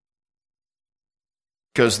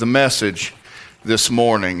because the message this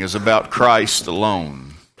morning is about Christ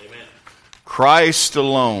alone. Amen. Christ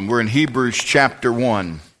alone. We're in Hebrews chapter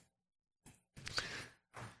 1.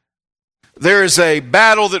 There is a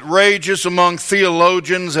battle that rages among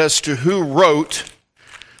theologians as to who wrote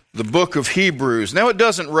the book of Hebrews. Now, it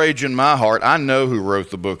doesn't rage in my heart. I know who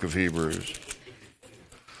wrote the book of Hebrews.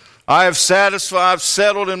 I have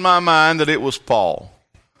settled in my mind that it was Paul.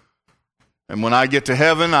 And when I get to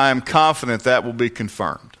heaven, I am confident that will be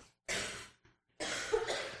confirmed.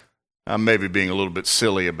 I'm maybe being a little bit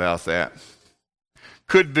silly about that.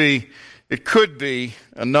 It could be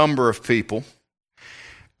a number of people.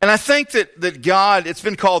 And I think that God, it's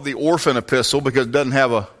been called the orphan epistle because it doesn't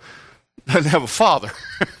have a father.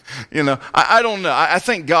 I don't know. I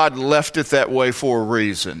think God left it that way for a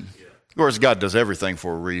reason. Of course, God does everything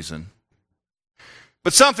for a reason.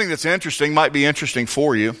 But something that's interesting might be interesting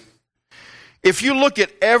for you. If you look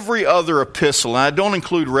at every other epistle, and I don't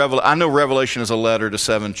include Revelation, I know Revelation is a letter to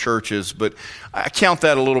 7 churches, but I count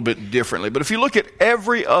that a little bit differently. But if you look at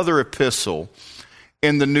every other epistle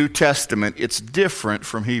in the New Testament, it's different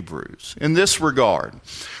from Hebrews in this regard.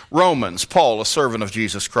 Romans, Paul, a servant of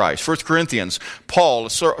Jesus Christ. 1 Corinthians, Paul,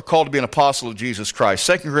 called to be an apostle of Jesus Christ.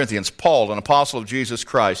 2 Corinthians, Paul, an apostle of Jesus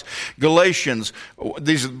Christ. Galatians,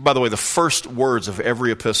 these are, by the way, the first words of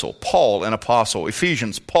every epistle. Paul, an apostle.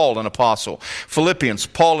 Ephesians, Paul, an apostle. Philippians,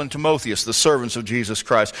 Paul and Timotheus, the servants of Jesus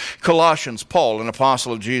Christ. Colossians, Paul, an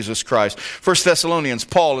apostle of Jesus Christ. 1 Thessalonians,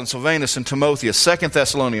 Paul and Silvanus and Timotheus. 2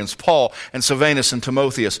 Thessalonians, Paul and Silvanus and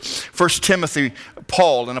Timotheus. 1 Timothy,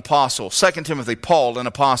 Paul, an apostle. 2 Timothy, Paul, an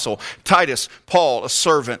apostle. Titus, Paul, a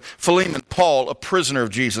servant. Philemon, Paul, a prisoner of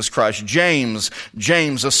Jesus Christ. James,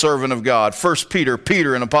 a servant of God. 1 Peter,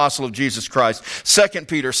 Peter, an apostle of Jesus Christ. 2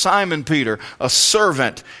 Peter, Simon Peter, a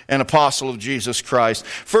servant and apostle of Jesus Christ.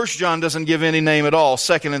 1 John doesn't give any name at all.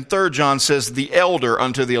 2 and 3 John says the elder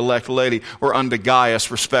unto the elect lady, or unto Gaius,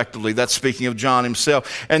 respectively. That's speaking of John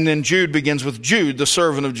himself. And then Jude begins with Jude, the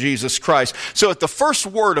servant of Jesus Christ. So at the first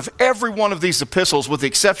word of every one of these epistles, with the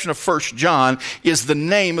exception of 1 John, is the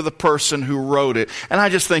name of the person who wrote it. And I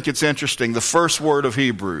just think it's interesting. The first word of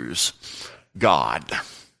Hebrews, God.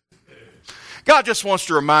 God just wants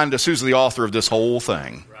to remind us who's the author of this whole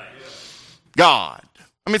thing. God.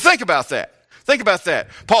 I mean, think about that. Think about that.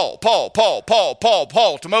 Paul,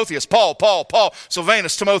 Timotheus, Paul,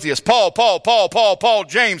 Silvanus, Timotheus, Paul,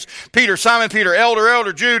 James, Peter, Simon, Peter,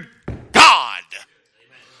 elder, Jude, God.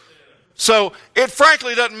 So it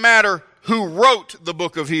frankly doesn't matter who wrote the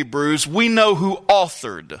book of Hebrews. We know who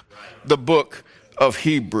authored the book of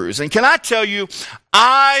Hebrews. And can I tell you,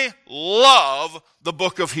 I love the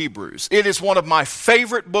book of Hebrews. It is one of my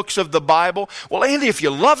favorite books of the Bible. Well, Andy, if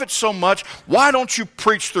you love it so much, why don't you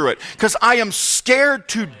preach through it? Because I am scared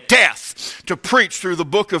to death to preach through the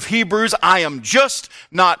book of Hebrews. I am just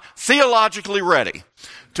not theologically ready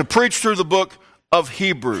to preach through the book of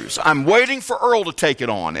Hebrews. I'm waiting for Earl to take it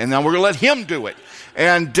on, and then we're going to let him do it.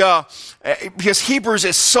 And because Hebrews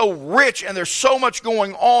is so rich, and there's so much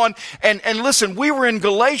going on. And listen, we were in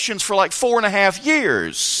Galatians for like 4.5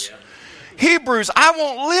 years. Yeah. Hebrews, I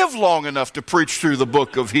won't live long enough to preach through the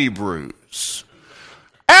book of Hebrews.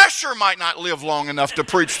 Asher might not live long enough to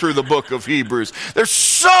preach through the book of Hebrews. There's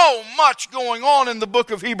so much going on in the book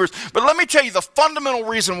of Hebrews. But let me tell you the fundamental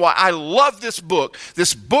reason why I love this book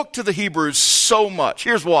to the Hebrews so much.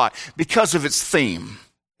 Here's why. Because of its theme.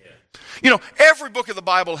 Every book of the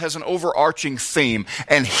Bible has an overarching theme.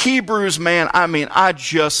 And Hebrews, man, I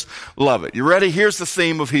just love it. You ready? Here's the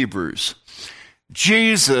theme of Hebrews.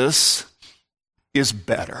 Jesus is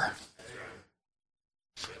better.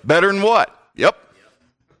 Better than what? Yep.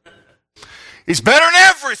 He's better than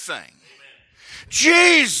everything.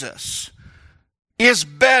 Jesus is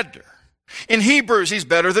better. In Hebrews, he's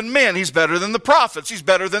better than men. He's better than the prophets. He's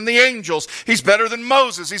better than the angels. He's better than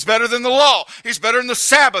Moses. He's better than the law. He's better than the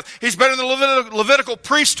Sabbath. He's better than the Levitical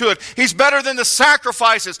priesthood. He's better than the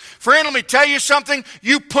sacrifices. Friend, let me tell you something.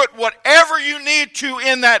 You put whatever you need to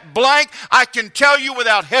in that blank. I can tell you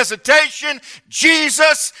without hesitation,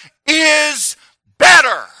 Jesus is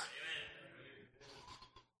better.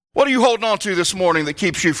 What are you holding on to this morning that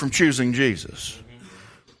keeps you from choosing Jesus?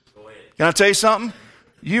 Can I tell you something?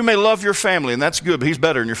 You may love your family, and that's good, but he's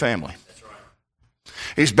better than your family.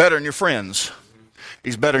 He's better than your friends.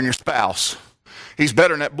 He's better than your spouse. He's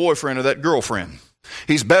better than that boyfriend or that girlfriend.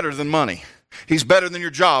 He's better than money. He's better than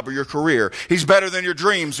your job or your career. He's better than your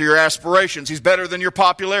dreams or your aspirations. He's better than your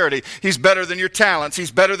popularity. He's better than your talents.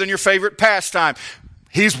 He's better than your favorite pastime.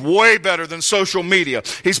 He's way better than social media.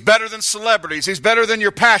 He's better than celebrities. He's better than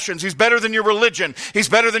your passions. He's better than your religion. He's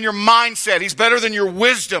better than your mindset. He's better than your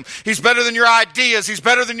wisdom. He's better than your ideas. He's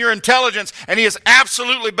better than your intelligence. And he is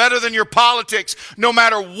absolutely better than your politics. No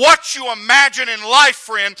matter what you imagine in life,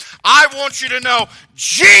 friend, I want you to know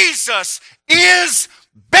Jesus is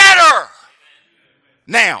better.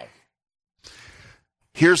 Now,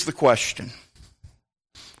 here's the question.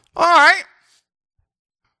 All right.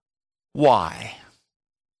 Why?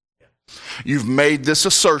 You've made this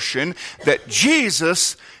assertion that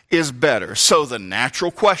Jesus is better. So the natural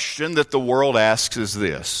question that the world asks is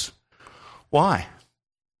this: why?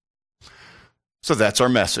 So that's our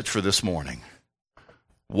message for this morning.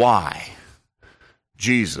 Why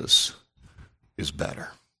Jesus is better.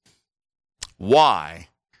 Why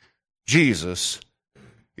Jesus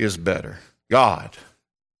is better. God,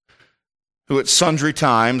 who at sundry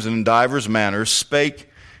times and in divers manners spake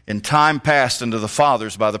in time past unto the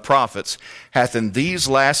fathers by the prophets, hath in these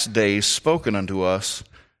last days spoken unto us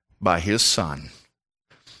by his Son,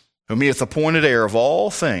 whom he hath appointed heir of all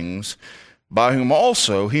things, by whom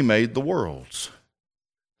also he made the worlds,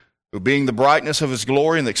 who being the brightness of his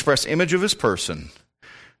glory and the express image of his person,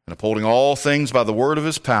 and upholding all things by the word of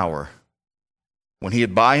his power, when he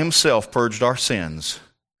had by himself purged our sins,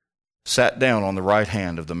 sat down on the right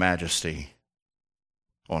hand of the majesty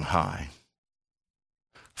on high.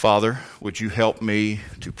 Father, would you help me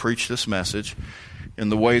to preach this message in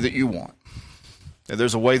the way that you want? Now,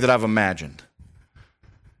 there's a way that I've imagined.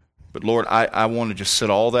 But Lord, I want to just set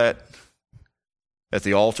all that at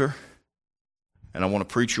the altar, and I want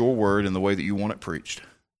to preach your word in the way that you want it preached.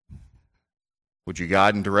 Would you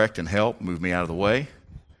guide and direct and help, move me out of the way,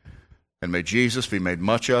 and may Jesus be made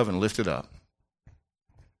much of and lifted up.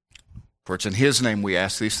 For it's in his name we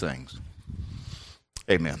ask these things.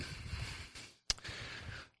 Amen.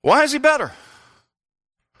 Why is he better?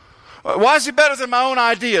 Why is he better than my own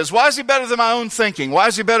ideas? Why is he better than my own thinking? Why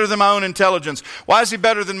is he better than my own intelligence? Why is he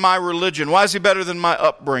better than my religion? Why is he better than my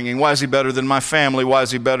upbringing? Why is he better than my family? Why is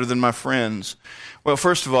he better than my friends? Well,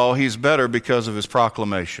 first of all, he's better because of his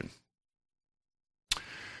proclamation.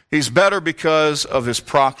 He's better because of his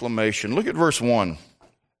proclamation. Look at verse 1.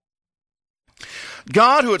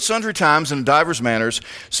 God, who at sundry times and in divers manners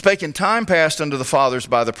spake in time past unto the fathers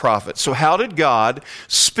by the prophets. So how did God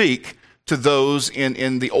speak to those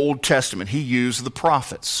in the Old Testament? He used the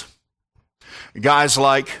prophets. Guys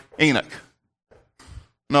like Enoch,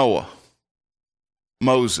 Noah,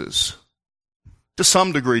 Moses, to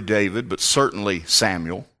some degree David, but certainly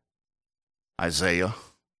Samuel, Isaiah,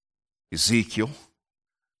 Ezekiel,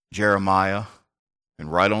 Jeremiah,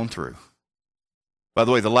 and right on through. By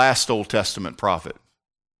the way, the last Old Testament prophet,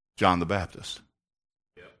 John the Baptist.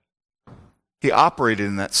 He operated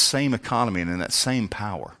in that same economy and in that same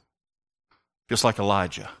power, just like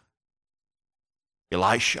Elijah,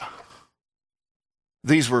 Elisha.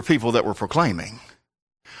 These were people that were proclaiming.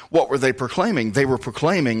 What were they proclaiming? They were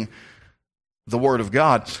proclaiming the Word of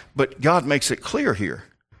God. But God makes it clear here.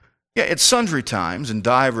 Yeah, at sundry times, in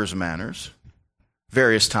divers manners,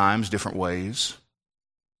 various times, different ways,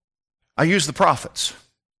 I use the prophets.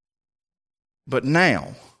 But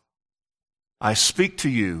now, I speak to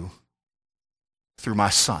you through my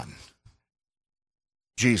Son,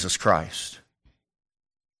 Jesus Christ.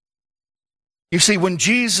 You see, when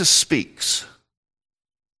Jesus speaks,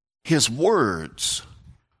 his words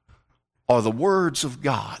are the words of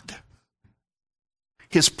God.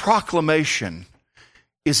 His proclamation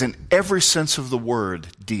is in every sense of the word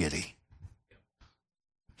deity.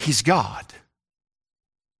 He's God.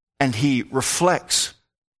 And he reflects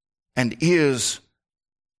and is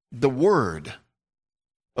the Word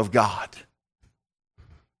of God.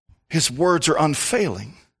 His words are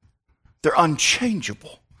unfailing. They're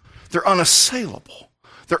unchangeable. They're unassailable.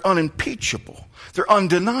 They're unimpeachable. They're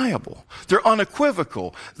undeniable. They're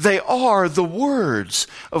unequivocal. They are the words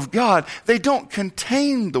of God. They don't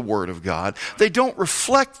contain the Word of God. They don't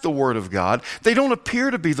reflect the Word of God. They don't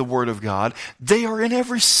appear to be the Word of God. They are in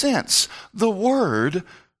every sense the Word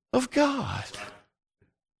of God.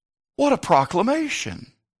 What a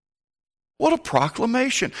proclamation. What a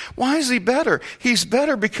proclamation. Why is he better? He's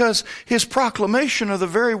better because his proclamation are the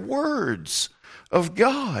very words of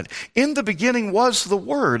God. In the beginning was the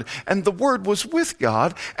Word, and the Word was with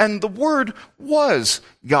God, and the Word was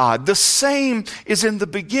God. The same is in the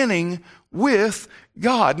beginning with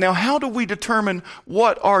God. Now, how do we determine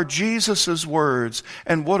what are Jesus' words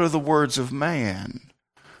and what are the words of man?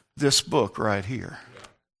 This book right here.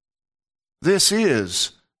 This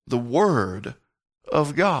is the Word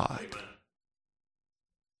of God.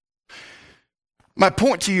 My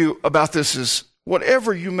point to you about this is,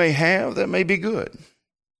 whatever you may have, that may be good.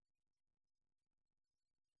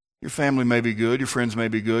 Your family may be good, your friends may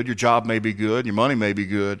be good, your job may be good, your money may be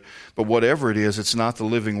good, but whatever it is, it's not the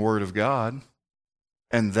living Word of God.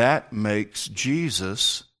 And that makes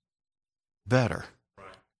Jesus better.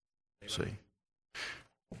 See?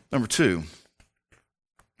 Number two,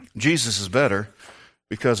 Jesus is better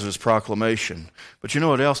because of his proclamation. But you know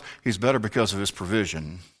what else? He's better because of his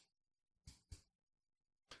provision.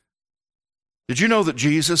 Did you know that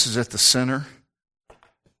Jesus is at the center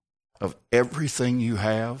of everything you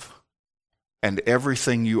have and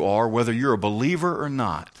everything you are, whether you're a believer or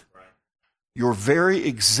not? Your very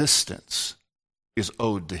existence is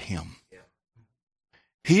owed to him.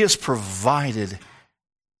 He has provided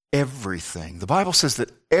everything. The Bible says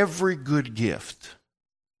that every good gift,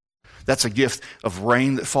 that's a gift of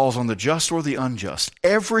rain that falls on the just or the unjust.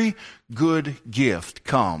 Every good gift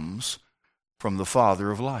comes from the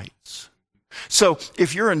Father of lights. So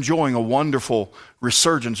if you're enjoying a wonderful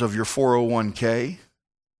resurgence of your 401k,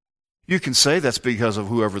 you can say that's because of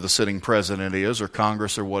whoever the sitting president is or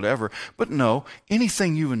Congress or whatever. But no,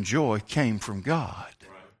 anything you enjoy came from God.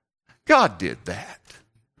 God did that.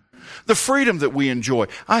 The freedom that we enjoy.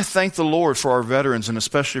 I thank the Lord for our veterans and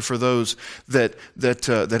especially for those that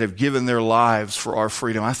have given their lives for our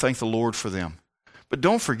freedom. I thank the Lord for them. But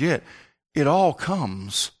don't forget, it all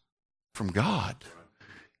comes from God.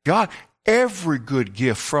 God, every good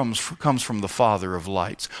gift comes from the Father of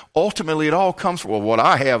lights. Ultimately, it all comes from, well, what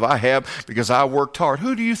I have because I worked hard.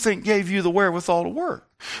 Who do you think gave you the wherewithal to work?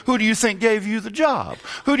 Who do you think gave you the job?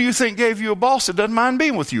 Who do you think gave you a boss that doesn't mind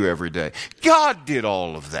being with you every day? God did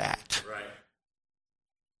all of that. Right.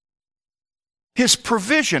 His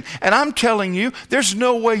provision. And I'm telling you, there's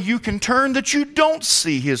no way you can turn that you don't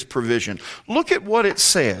see his provision. Look at what it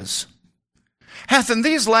says. Hath in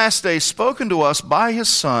these last days spoken to us by his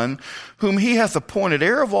Son, whom he hath appointed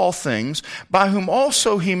heir of all things, by whom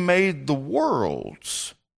also he made the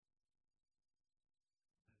worlds.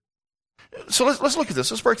 So let's look at this.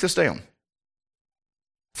 Let's break this down.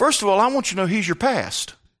 First of all, I want you to know he's your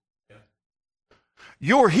past.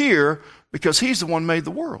 You're here because he's the one who made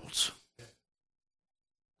the worlds.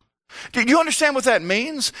 Do you understand what that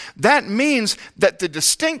means? That means that the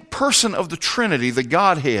distinct person of the Trinity, the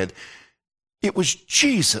Godhead, it was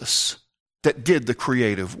Jesus that did the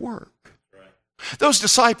creative work. Those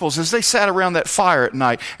disciples, as they sat around that fire at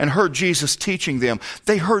night and heard Jesus teaching them,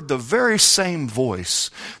 they heard the very same voice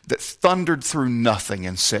that thundered through nothing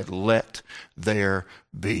and said, "Let there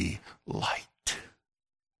be light."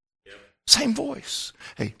 Yep. Same voice.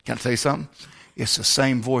 Hey, can I tell you something? It's the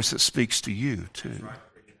same voice that speaks to you, too. Right.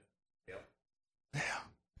 Yep. Yeah.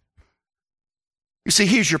 You see,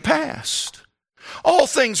 he's your past. All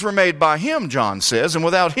things were made by him, John says, and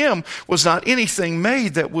without him was not anything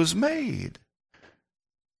made that was made.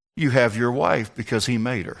 You have your wife because he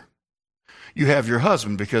made her. You have your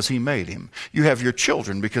husband because he made him. You have your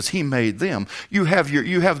children because he made them. You have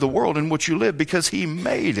the world in which you live because he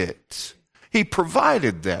made it. He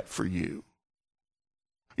provided that for you.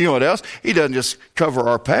 You know what else? He doesn't just cover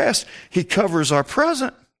our past, he covers our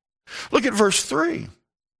present. Look at verse 3.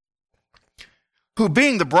 Who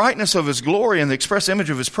being the brightness of his glory and the express image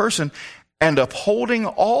of his person, and upholding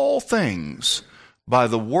all things by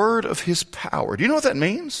the word of his power. Do you know what that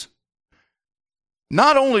means?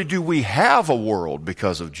 Not only do we have a world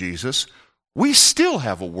because of Jesus, we still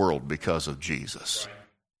have a world because of Jesus.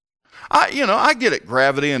 I get it,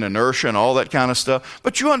 gravity and inertia and all that kind of stuff,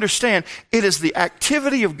 but you understand, it is the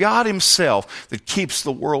activity of God himself that keeps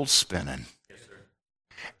the world spinning.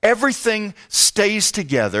 Everything stays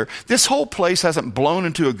together. This whole place hasn't blown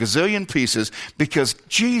into a gazillion pieces because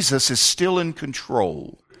Jesus is still in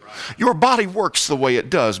control. Your body works the way it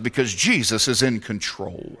does because Jesus is in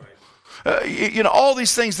control. All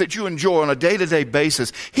these things that you enjoy on a day-to-day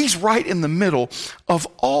basis, he's right in the middle of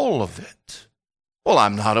all of it. Well,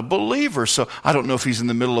 I'm not a believer, so I don't know if he's in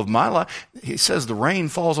the middle of my life. He says the rain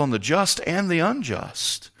falls on the just and the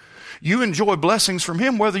unjust. You enjoy blessings from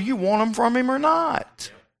him whether you want them from him or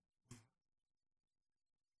not.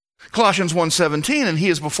 Colossians 1:17, and he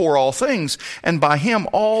is before all things, and by him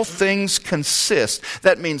all things consist.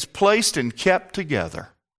 That means placed and kept together.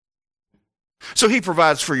 So he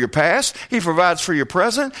provides for your past, he provides for your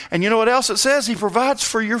present, and you know what else it says? He provides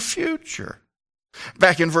for your future.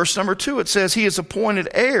 Back in verse number 2, it says he is appointed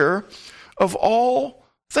heir of all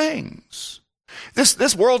things.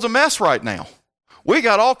 This world's a mess right now. We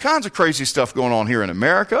got all kinds of crazy stuff going on here in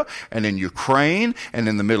America and in Ukraine and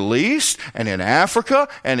in the Middle East and in Africa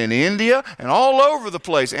and in India and all over the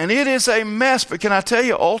place. And it is a mess. But can I tell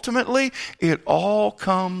you, ultimately, it all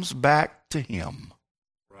comes back to him.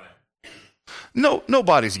 Right. No,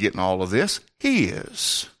 nobody's getting all of this. He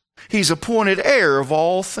is. He's appointed heir of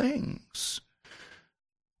all things.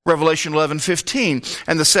 Revelation 11:15,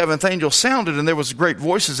 and the seventh angel sounded, and there was great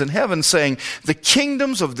voices in heaven saying, the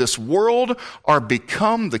kingdoms of this world are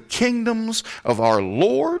become the kingdoms of our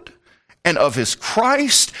Lord and of his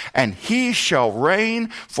Christ, and he shall reign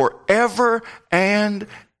forever and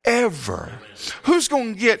ever. Who's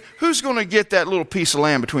going to get that little piece of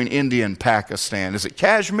land between India and Pakistan? Is it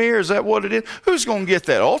Kashmir? Is that what it is? Who's going to get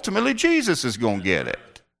that? Ultimately, Jesus is going to get it.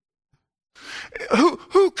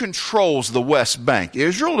 Who controls the West Bank?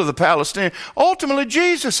 Israel or the Palestinians? Ultimately,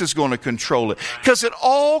 Jesus is going to control it because it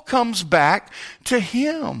all comes back to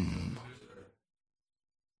him.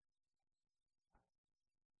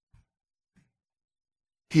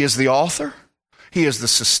 He is the author. He is the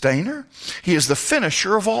sustainer. He is the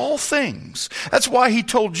finisher of all things. That's why he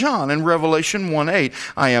told John in Revelation 1:8,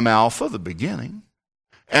 I am Alpha, the beginning,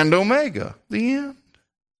 and Omega, the end.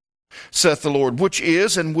 Saith the Lord, which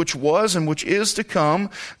is and which was and which is to come,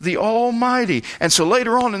 the Almighty. And so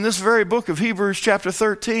later on in this very book of Hebrews chapter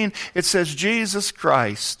 13, it says Jesus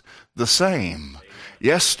Christ, the same,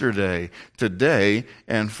 yesterday, today,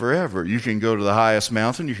 and forever. You can go to the highest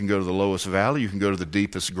mountain, you can go to the lowest valley, you can go to the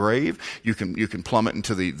deepest grave, you can plummet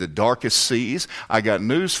into the darkest seas. I got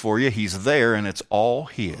news for you, he's there and it's all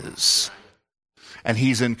his. And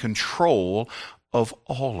he's in control of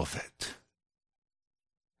all of it.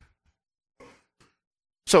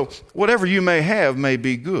 So whatever you may have may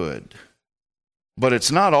be good, but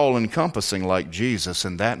it's not all-encompassing like Jesus,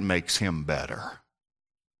 and that makes him better.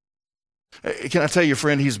 Can I tell you,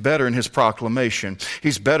 friend, he's better in his proclamation.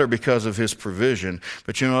 He's better because of his provision.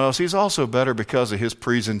 But you know what else? He's also better because of his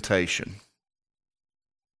presentation.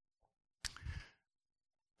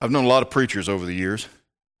 I've known a lot of preachers over the years,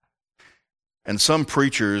 and some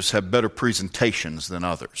preachers have better presentations than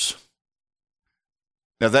others.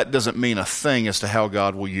 Now, that doesn't mean a thing as to how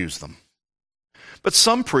God will use them. But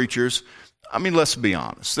some preachers, I mean, let's be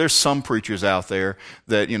honest. There's some preachers out there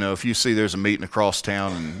that, if you see there's a meeting across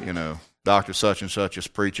town and, Dr. such and such is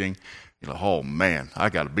preaching, you're like, oh, man,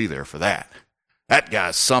 I got to be there for that. That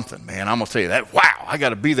guy's something, man. I'm going to tell you that. Wow, I got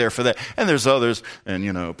to be there for that. And there's others,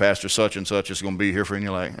 and, Pastor such and such is going to be here for you, and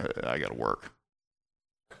you're like, I got to work.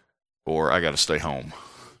 Or I got to stay home.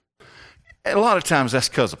 And a lot of times that's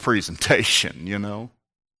because of presentation,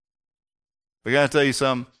 But I got to tell you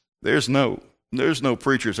something. There's no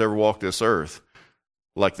preacher that's ever walked this earth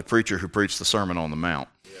like the preacher who preached the Sermon on the Mount.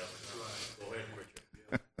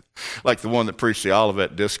 Like the one that preached the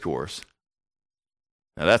Olivet Discourse.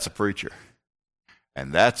 Now that's a preacher.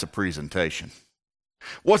 And that's a presentation.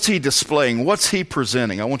 What's he displaying? What's he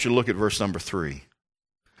presenting? I want you to look at verse number 3.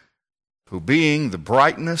 Who being the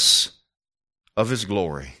brightness of his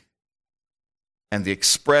glory and the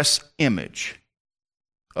express image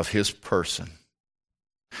of his person.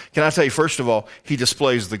 Can I tell you, first of all, he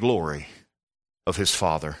displays the glory of his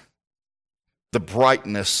Father, the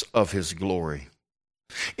brightness of his glory.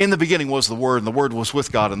 In the beginning was the Word, and the Word was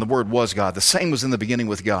with God, and the Word was God. The same was in the beginning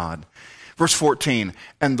with God. Verse 14,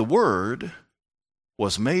 and the Word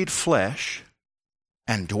was made flesh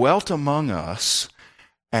and dwelt among us,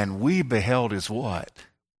 and we beheld his what?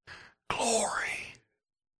 Glory.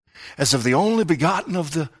 As of the only begotten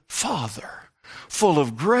of the Father, full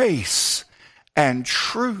of grace and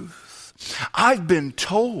truth. I've been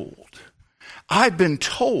told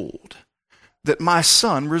that my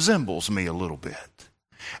son resembles me a little bit.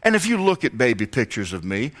 And if you look at baby pictures of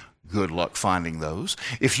me, good luck finding those.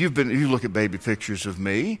 If you look at baby pictures of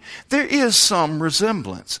me, there is some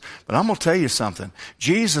resemblance. But I'm going to tell you something.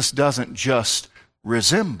 Jesus doesn't just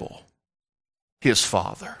resemble his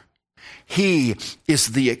Father. He is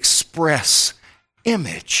the express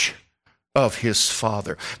image of his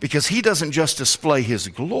Father. Because he doesn't just display his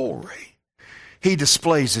glory. He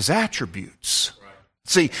displays his attributes.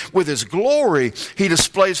 See, with his glory, he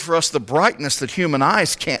displays for us the brightness that human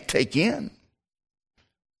eyes can't take in.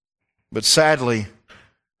 But sadly,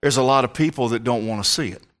 there's a lot of people that don't want to see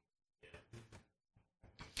it.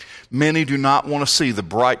 Many do not want to see the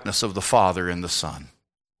brightness of the Father in the Son.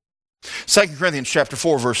 2 Corinthians chapter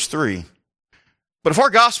 4, verse 3. But if our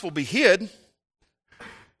gospel be hid,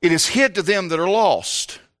 it is hid to them that are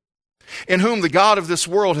lost, in whom the God of this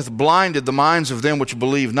world hath blinded the minds of them which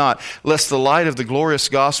believe not, lest the light of the glorious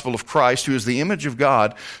gospel of Christ, who is the image of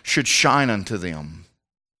God, should shine unto them.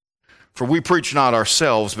 For we preach not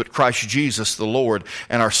ourselves, but Christ Jesus the Lord,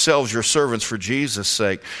 and ourselves your servants for Jesus'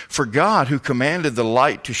 sake. For God, who commanded the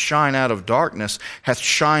light to shine out of darkness, hath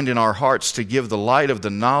shined in our hearts to give the light of the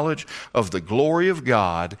knowledge of the glory of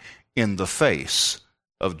God in the face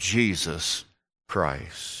of Jesus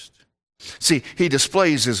Christ. See, he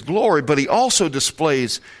displays his glory, but he also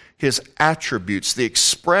displays his attributes, the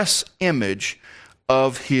express image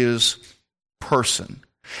of his person.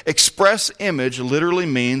 Express image literally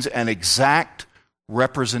means an exact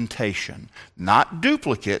representation, not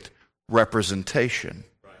duplicate representation.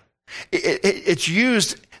 It's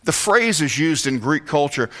used, the phrase is used in Greek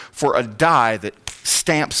culture for a die that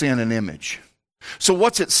stamps in an image. So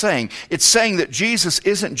what's it saying? It's saying that Jesus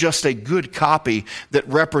isn't just a good copy that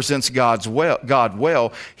represents God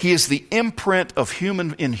well. He is the imprint of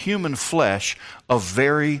in human flesh of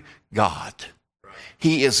very God.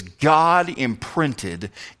 He is God imprinted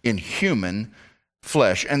in human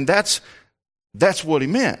flesh. And that's what he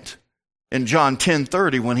meant in John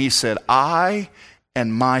 10:30 when he said, I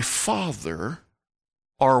and my Father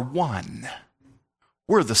are one.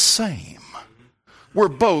 We're the same. We're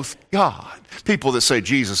both God. People that say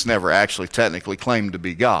Jesus never actually technically claimed to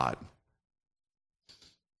be God.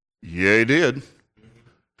 Yeah, he did.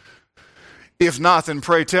 If not, then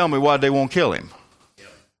pray tell me why they won't kill him.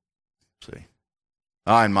 See,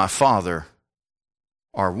 I and my Father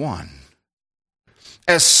are one.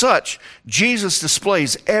 As such, Jesus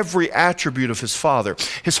displays every attribute of his Father,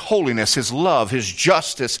 his holiness, his love, his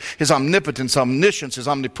justice, his omnipotence, omniscience, his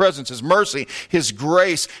omnipresence, his mercy, his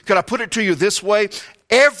grace. Could I put it to you this way?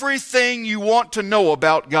 Everything you want to know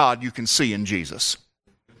about God, you can see in Jesus.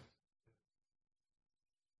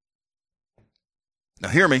 Now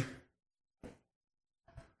hear me.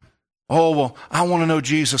 Oh, well, I want to know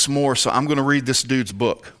Jesus more, so I'm going to read this dude's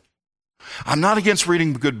book. I'm not against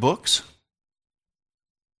reading good books.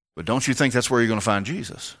 But don't you think that's where you're going to find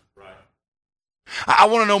Jesus? Right. I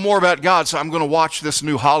want to know more about God, so I'm going to watch this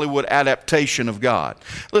new Hollywood adaptation of God.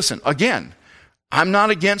 Listen, again, I'm not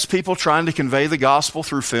against people trying to convey the gospel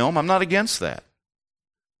through film. I'm not against that.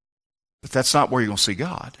 But that's not where you're going to see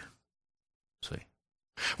God. See?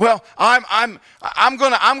 Well, I'm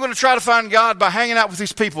going to try to find God by hanging out with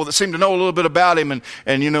these people that seem to know a little bit about him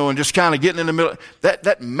and just kind of getting in the middle.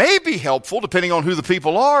 That may be helpful depending on who the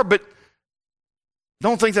people are, but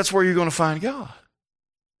don't think that's where you're going to find God.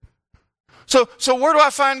 So where do I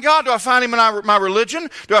find God? Do I find him in my religion?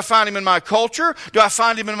 Do I find him in my culture? Do I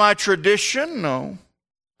find him in my tradition? No.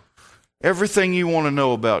 Everything you want to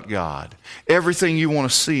know about God, everything you want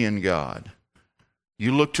to see in God,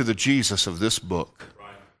 you look to the Jesus of this book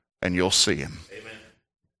and you'll see him.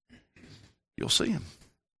 Amen. You'll see him.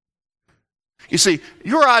 You see,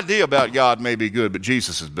 your idea about God may be good, but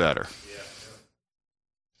Jesus is better.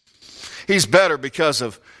 He's better because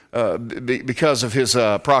of his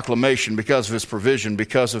proclamation, because of his provision,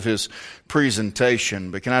 because of his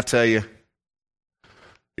presentation. But can I tell you,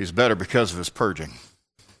 he's better because of his purging.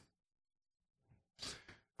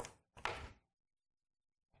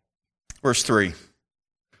 Verse 3,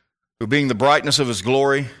 who being the brightness of his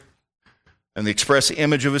glory and the express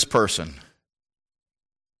image of his person,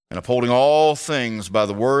 and upholding all things by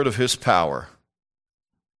the word of his power,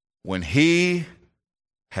 when he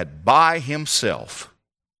had by himself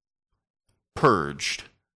purged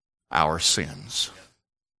our sins.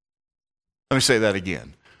 Let me say that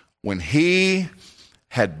again. When he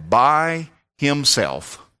had by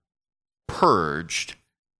himself purged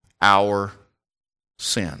our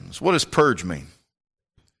sins. What does purge mean?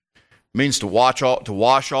 It means to wash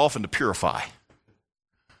off and to purify.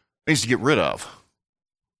 It means to get rid of.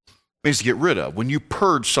 It means to get rid of. When you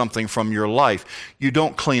purge something from your life, you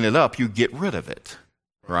don't clean it up, you get rid of it.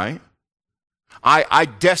 Right? I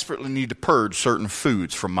desperately need to purge certain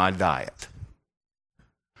foods from my diet.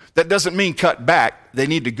 That doesn't mean cut back. They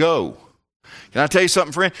need to go. Can I tell you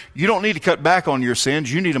something, friend? You don't need to cut back on your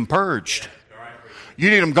sins. You need them purged. You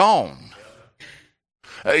need them gone.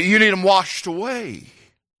 You need them washed away.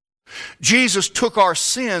 Jesus took our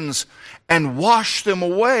sins and washed them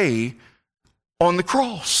away on the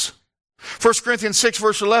cross. 1 Corinthians 6,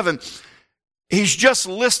 verse 11, he's just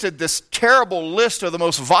listed this terrible list of the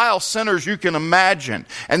most vile sinners you can imagine.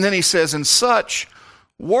 And then he says, and such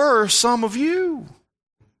were some of you.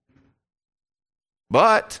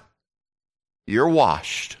 But you're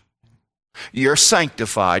washed. You're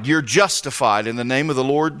sanctified. You're justified in the name of the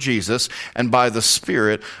Lord Jesus and by the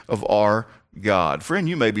Spirit of our God. Friend,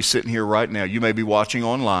 you may be sitting here right now. You may be watching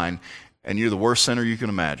online, and you're the worst sinner you can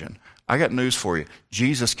imagine. I got news for you.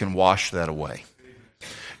 Jesus can wash that away.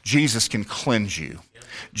 Jesus can cleanse you.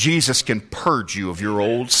 Jesus can purge you of your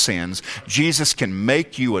old sins. Jesus can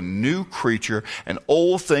make you a new creature, and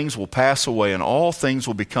old things will pass away and all things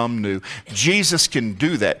will become new. Jesus can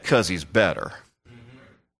do that because he's better.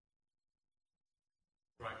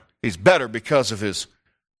 He's better because of his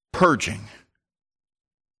purging.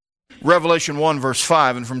 Revelation 1 verse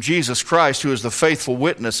 5, and from Jesus Christ, who is the faithful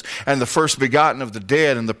witness and the first begotten of the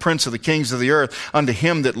dead and the prince of the kings of the earth, unto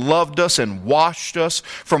him that loved us and washed us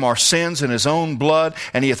from our sins in his own blood,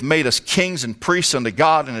 and he hath made us kings and priests unto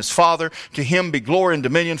God and his Father. To him be glory and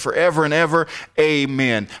dominion forever and ever.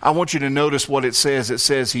 Amen. I want you to notice what it says. It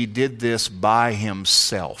says he did this by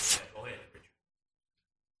himself.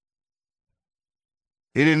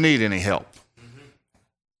 He didn't need any help.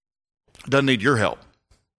 Doesn't need your help.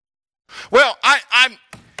 Well, I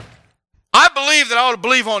believe that I ought to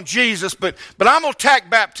believe on Jesus, but I'm going to tack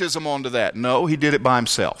baptism onto that. No, he did it by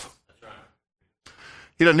himself. That's right.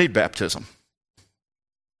 He doesn't need baptism.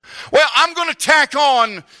 Well, I'm going to tack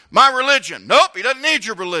on my religion. Nope, he doesn't need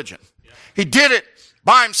your religion. Yeah. He did it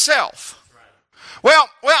by himself. Right. Well,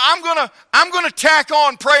 I'm going to tack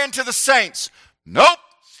on praying to the saints. Nope,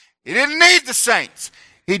 he didn't need the saints.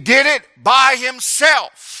 He did it by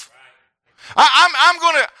himself.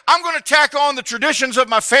 I'm going to tack on the traditions of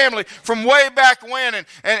my family from way back when,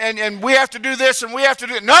 and we have to do this and we have to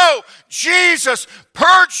do it. No, Jesus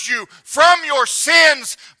purged you from your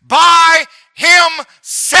sins by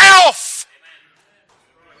himself.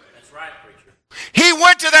 That's right, preacher. He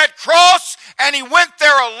went to that cross and he went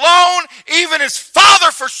there alone. Even his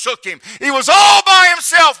Father forsook him. He was all by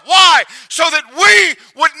himself. Why? So that we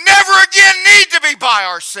would never again need to be by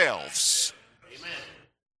ourselves.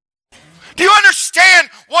 Do you understand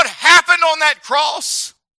what happened on that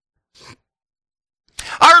cross?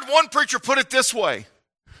 I heard one preacher put it this way.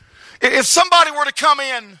 If somebody were to come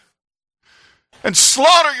in and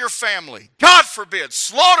slaughter your family, God forbid,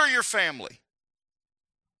 slaughter your family,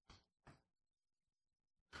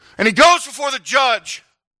 and he goes before the judge,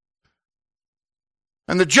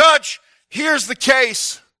 and the judge hears the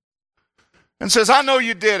case and says, I know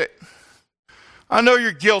you did it. I know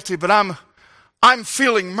you're guilty, but I'm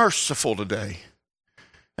feeling merciful today.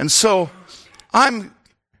 And so I'm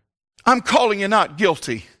calling you not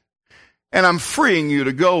guilty, and I'm freeing you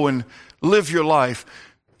to go and live your life.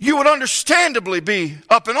 You would understandably be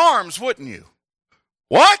up in arms, wouldn't you?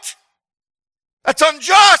 What? That's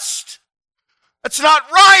unjust. That's not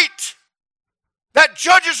right. That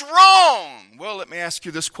judge is wrong. Well, let me ask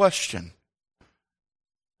you this question.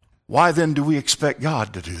 Why then do we expect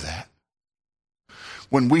God to do that?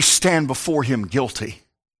 When we stand before him guilty,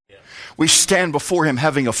 we stand before him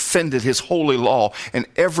having offended his holy law in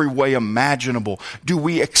every way imaginable. Do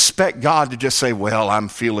we expect God to just say, well, I'm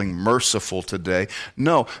feeling merciful today?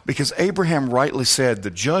 No, because Abraham rightly said,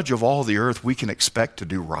 the judge of all the earth we can expect to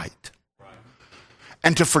do right.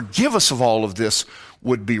 And to forgive us of all of this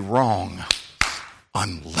would be wrong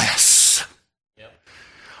unless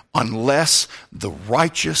the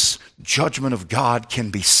righteous judgment of God can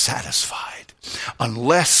be satisfied.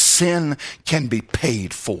 Unless sin can be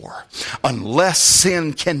paid for. Unless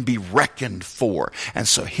sin can be reckoned for. And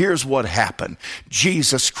so here's what happened.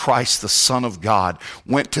 Jesus Christ, the Son of God,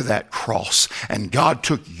 went to that cross. And God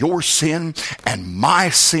took your sin and my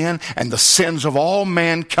sin and the sins of all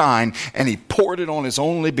mankind, and he poured it on his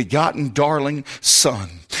only begotten darling Son.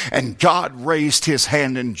 And God raised his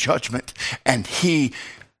hand in judgment, and he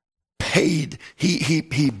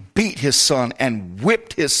beat his Son and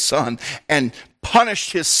whipped his Son and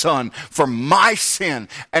punished his Son for my sin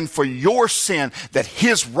and for your sin, that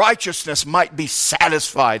his righteousness might be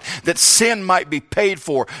satisfied, that sin might be paid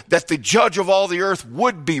for, that the judge of all the earth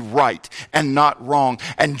would be right and not wrong.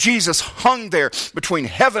 And Jesus hung there between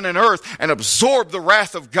heaven and earth and absorbed the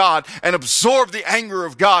wrath of God and absorbed the anger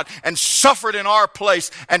of God and suffered in our place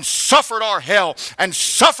and suffered our hell and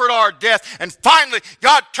suffered our death. And finally,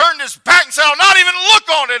 God turned his back and said, I'll not even look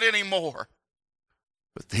on it anymore.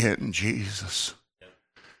 But then Jesus,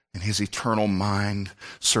 in his eternal mind,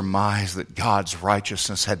 surmised that God's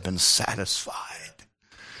righteousness had been satisfied.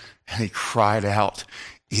 And he cried out,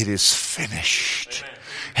 it is finished. Amen.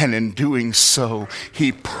 And in doing so,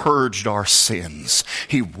 he purged our sins.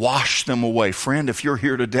 He washed them away. Friend, if you're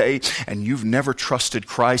here today and you've never trusted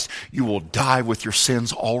Christ, you will die with your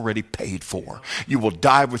sins already paid for. You will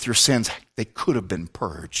die with your sins. They could have been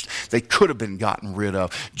purged. They could have been gotten rid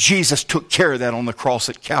of. Jesus took care of that on the cross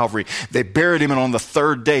at Calvary. They buried him, and on the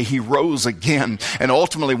third day he rose again and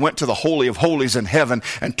ultimately went to the Holy of Holies in heaven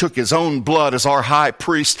and took his own blood as our high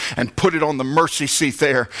priest and put it on the mercy seat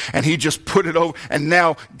there. And he just put it over. And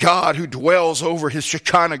now God, who dwells over, his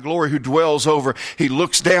Shekinah glory, who dwells over, he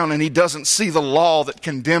looks down and he doesn't see the law that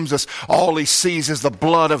condemns us. All he sees is the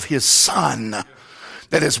blood of his Son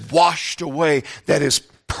that is washed away, that is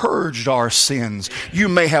purged our sins. You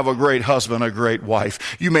may have a great husband, a great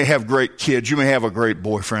wife. You may have great kids. You may have a great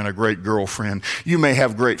boyfriend, a great girlfriend. You may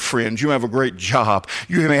have great friends. You may have a great job.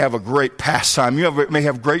 You may have a great pastime. May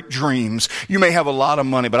have great dreams. You may have a lot of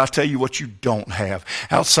money, but I tell you what you don't have.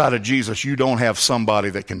 Outside of Jesus, you don't have somebody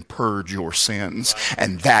that can purge your sins,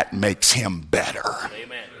 and that makes him better.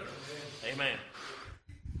 Amen. Amen.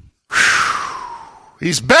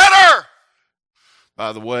 He's better!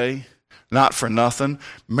 By the way, not for nothing,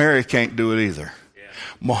 Mary can't do it either. Yeah.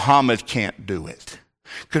 Muhammad can't do it.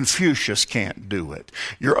 Confucius can't do it.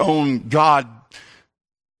 Your own God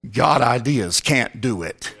ideas can't do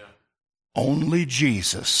it. Yeah. Only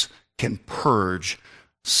Jesus can purge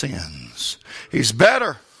sins. He's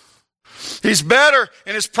better. He's better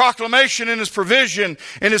in his proclamation, in his provision,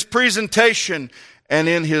 in his presentation, and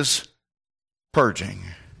in his purging.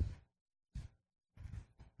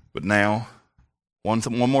 But now, one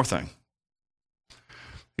more thing.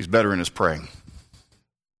 He's better in his praying.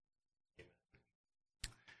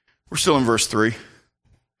 We're still in verse 3.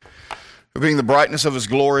 For being the brightness of his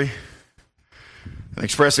glory and the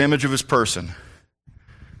express image of his person,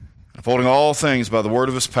 upholding all things by the word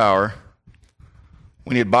of his power,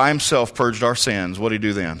 when he had by himself purged our sins, what did he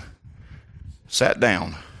do then? Sat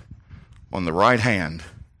down on the right hand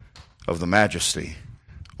of the majesty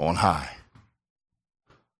on high.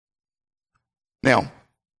 Now,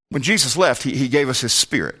 when Jesus left, he gave us his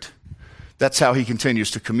Spirit. That's how he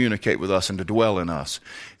continues to communicate with us and to dwell in us,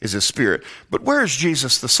 is his Spirit. But where is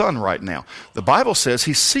Jesus the Son right now? The Bible says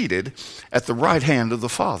he's seated at the right hand of the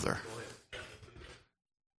Father.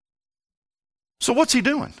 So what's he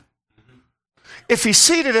doing? If he's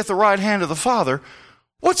seated at the right hand of the Father,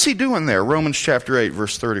 what's he doing there? Romans chapter 8,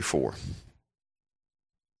 verse 34.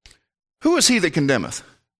 Who is he that condemneth?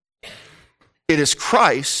 It is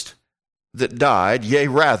Christ that died, yea,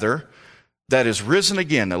 rather, that is risen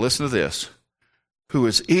again. Now listen to this. Who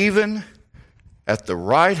is even at the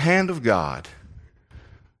right hand of God,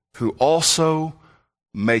 who also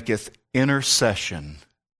maketh intercession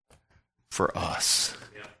for us.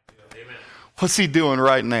 Amen. What's he doing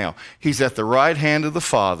right now? He's at the right hand of the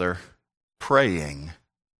Father praying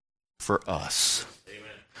for us. Amen.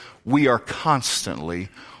 We are constantly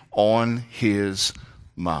on his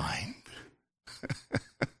mind.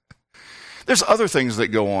 There's other things that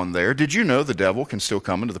go on there. Did you know the devil can still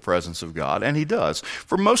come into the presence of God? And he does,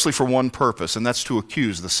 mostly for one purpose, and that's to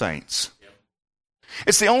accuse the saints. Yep.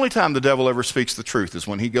 It's the only time the devil ever speaks the truth is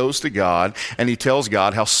when he goes to God and he tells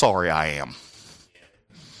God how sorry I am.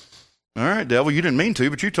 All right, devil, you didn't mean to,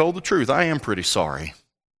 but you told the truth. I am pretty sorry.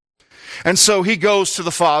 And so he goes to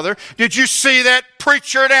the Father. Did you see that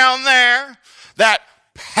preacher down there? That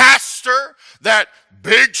pastor? That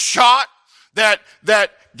big shot? That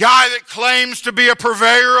guy that claims to be a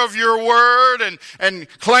purveyor of your word and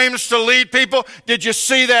claims to lead people? Did you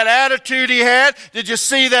see that attitude he had? Did you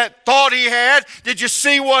see that thought he had? Did you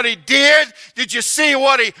see what he did? Did you see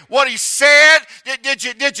what he said? Did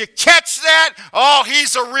you catch that? Oh,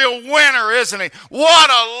 he's a real winner, isn't he? What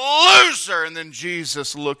a loser! And then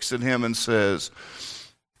Jesus looks at him and says,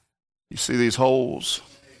 you see these holes?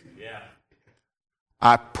 Yeah.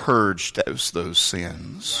 I purged those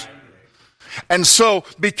sins. Right. And so,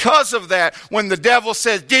 because of that, when the devil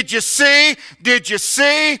says, did you see? Did you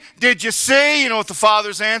see? Did you see? You know what the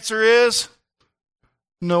Father's answer is?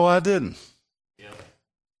 No, I didn't. Yep.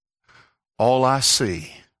 All I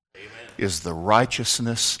see Amen. is the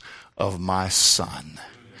righteousness of my Son.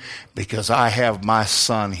 Because I have my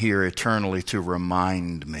Son here eternally to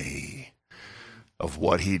remind me of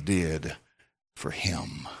what he did for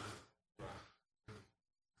him.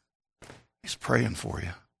 He's praying for you.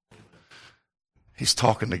 He's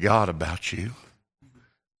talking to God about you.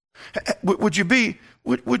 Would you be,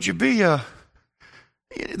 there's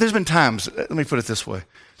been times, let me put it this way.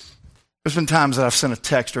 There's been times that I've sent a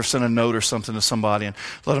text or sent a note or something to somebody and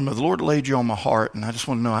let them know the Lord laid you on my heart and I just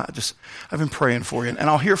want to know, I've been praying for you. And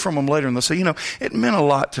I'll hear from them later and they'll say, it meant a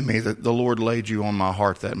lot to me that the Lord laid you on my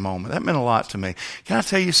heart that moment. That meant a lot to me. Can I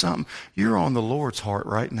tell you something? You're on the Lord's heart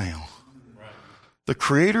right now. Right. The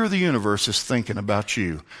creator of the universe is thinking about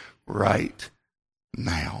you right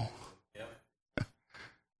now. Yep.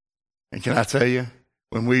 And can I tell you,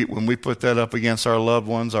 when we put that up against our loved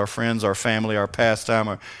ones, our friends, our family, our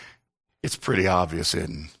pastime, it's pretty obvious,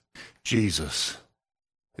 isn't it? Jesus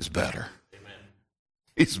is better. Amen.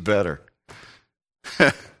 He's better.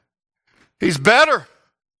 He's better.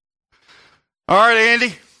 All right,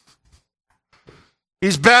 Andy.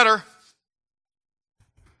 He's better.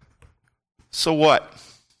 So what?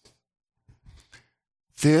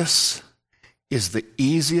 This is the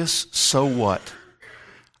easiest so what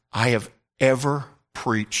I have ever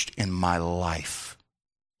preached in my life.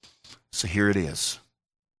 So here it is.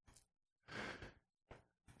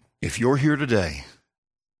 If you're here today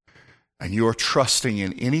and you're trusting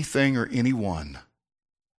in anything or anyone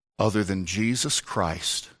other than Jesus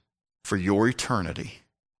Christ for your eternity,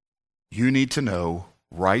 you need to know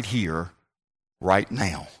right here, right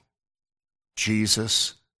now,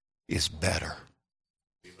 Jesus is better.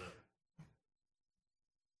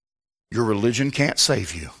 Your religion can't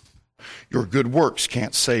save you. Your good works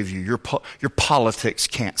can't save you. Your politics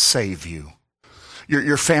can't save you.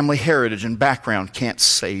 Your family heritage and background can't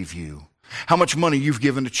save you. How much money you've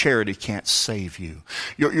given to charity can't save you.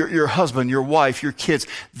 Your husband, your wife, your kids,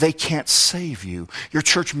 they can't save you. Your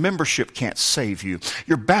church membership can't save you.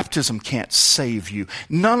 Your baptism can't save you.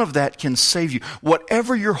 None of that can save you.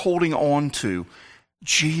 Whatever you're holding on to,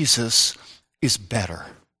 Jesus is better.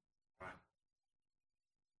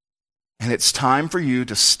 And it's time for you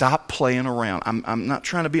to stop playing around. I'm not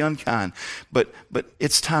trying to be unkind, but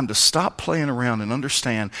it's time to stop playing around and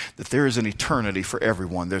understand that there is an eternity for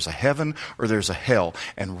everyone. There's a heaven or there's a hell.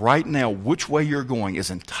 And right now, which way you're going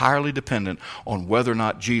is entirely dependent on whether or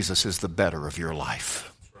not Jesus is the better of your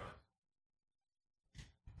life.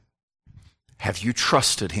 Have you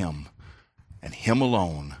trusted him and him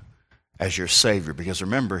alone as your Savior? Because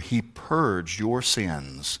remember, he purged your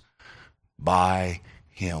sins by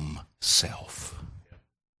himself.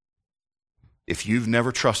 If you've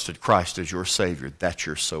never trusted Christ as your Savior, that's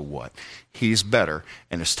your so what. He's better,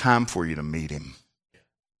 and it's time for you to meet him.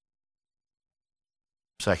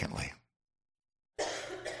 Secondly,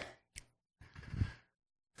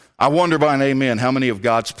 I wonder by an amen how many of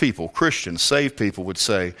God's people, Christians, saved people, would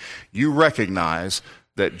say, you recognize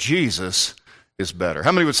that Jesus is better.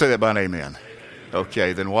 How many would say that by an amen?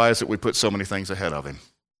 Okay, then why is it we put so many things ahead of him?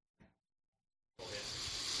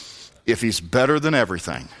 If he's better than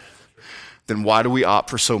everything, then why do we opt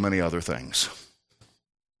for so many other things?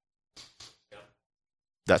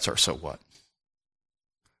 That's our so what.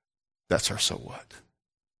 That's our so what.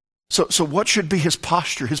 So what should be his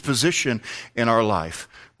posture, his position in our life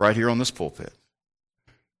right here on this pulpit?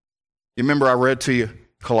 You remember I read to you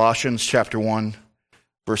Colossians chapter 1,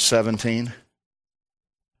 verse 17?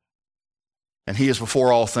 And he is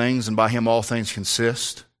before all things, and by him all things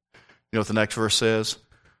consist. You know what the next verse says?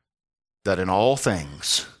 That in all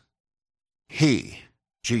things, he,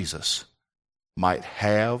 Jesus, might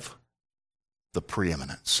have the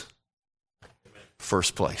preeminence.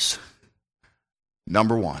 First place.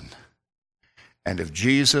 Number one. And if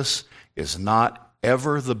Jesus is not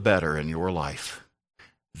ever the better in your life,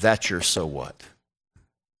 that's your so what.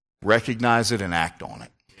 Recognize it and act on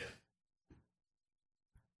it.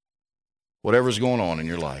 Whatever's going on in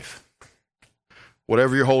your life,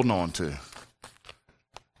 whatever you're holding on to,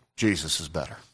 Jesus is better.